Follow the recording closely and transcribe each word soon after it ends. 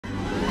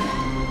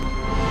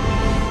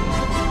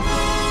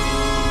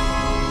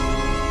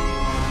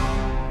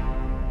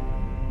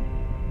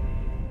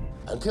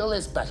until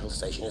this battle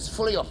station is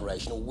fully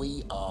operational,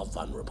 we are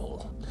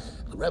vulnerable.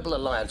 The Rebel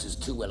Alliance is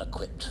too well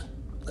equipped.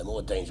 They're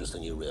more dangerous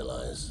than you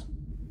realize.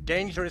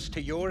 Dangerous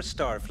to your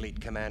Starfleet,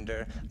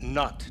 Commander,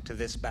 not to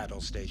this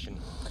battle station.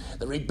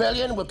 The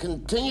Rebellion will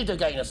continue to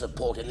gain us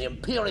support in the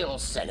Imperial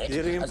Senate.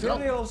 The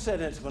Imperial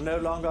Senate will no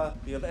longer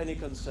be of any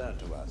concern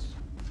to us.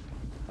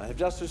 I have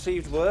just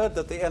received word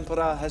that the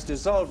Emperor has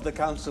dissolved the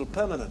Council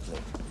permanently.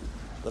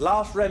 The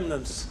last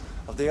remnants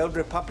of the old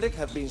Republic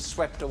have been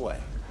swept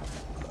away.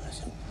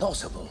 It's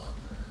impossible.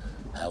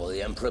 How will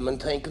the Emperor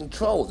maintain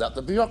control without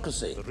the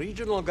bureaucracy? The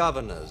regional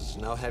governors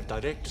now have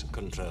direct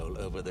control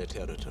over their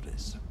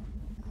territories.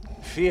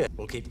 Fear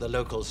will keep the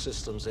local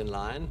systems in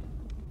line.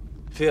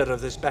 Fear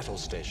of this battle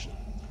station.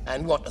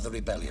 And what of the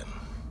Rebellion?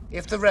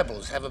 If the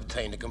rebels have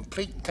obtained a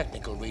complete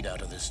technical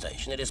readout of this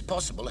station, it is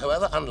possible,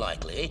 however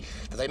unlikely,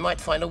 that they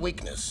might find a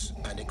weakness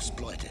and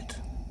exploit it.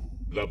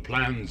 The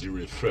plans you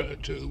refer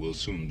to will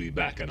soon be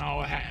back in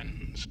our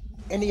hands.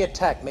 Any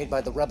attack made by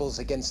the rebels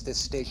against this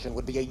station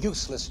would be a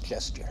useless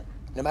gesture,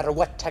 no matter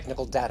what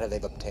technical data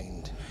they've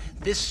obtained.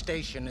 This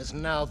station is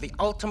now the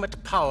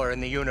ultimate power in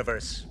the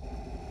universe.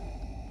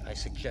 I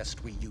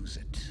suggest we use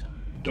it.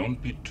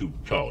 Don't be too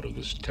proud of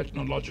this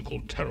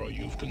technological terror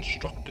you've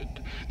constructed.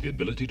 The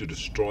ability to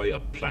destroy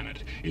a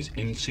planet is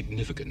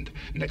insignificant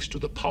next to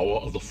the power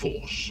of the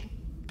Force.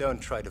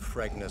 Don't try to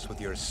frighten us with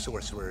your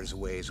sorcerer's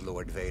ways,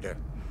 Lord Vader.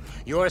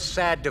 Your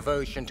sad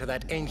devotion to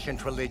that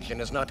ancient religion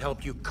has not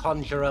helped you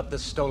conjure up the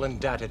stolen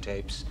data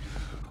tapes,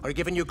 or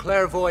given you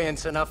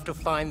clairvoyance enough to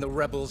find the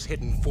rebels'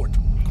 hidden fort.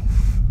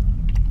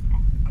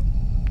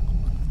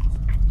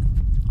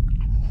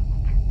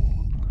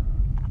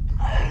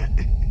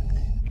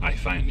 I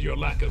find your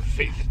lack of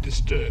faith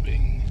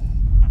disturbing.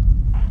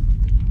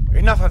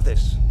 Enough of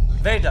this.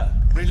 Vader,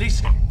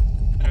 release him.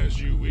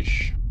 As you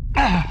wish.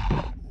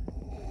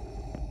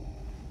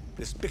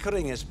 This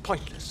bickering is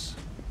pointless.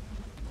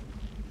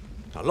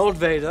 Now, Lord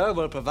Vader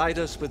will provide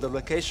us with the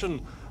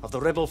location of the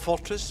rebel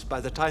fortress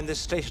by the time this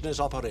station is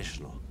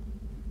operational.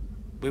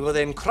 We will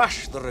then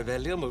crush the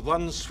rebellion with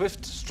one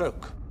swift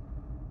stroke.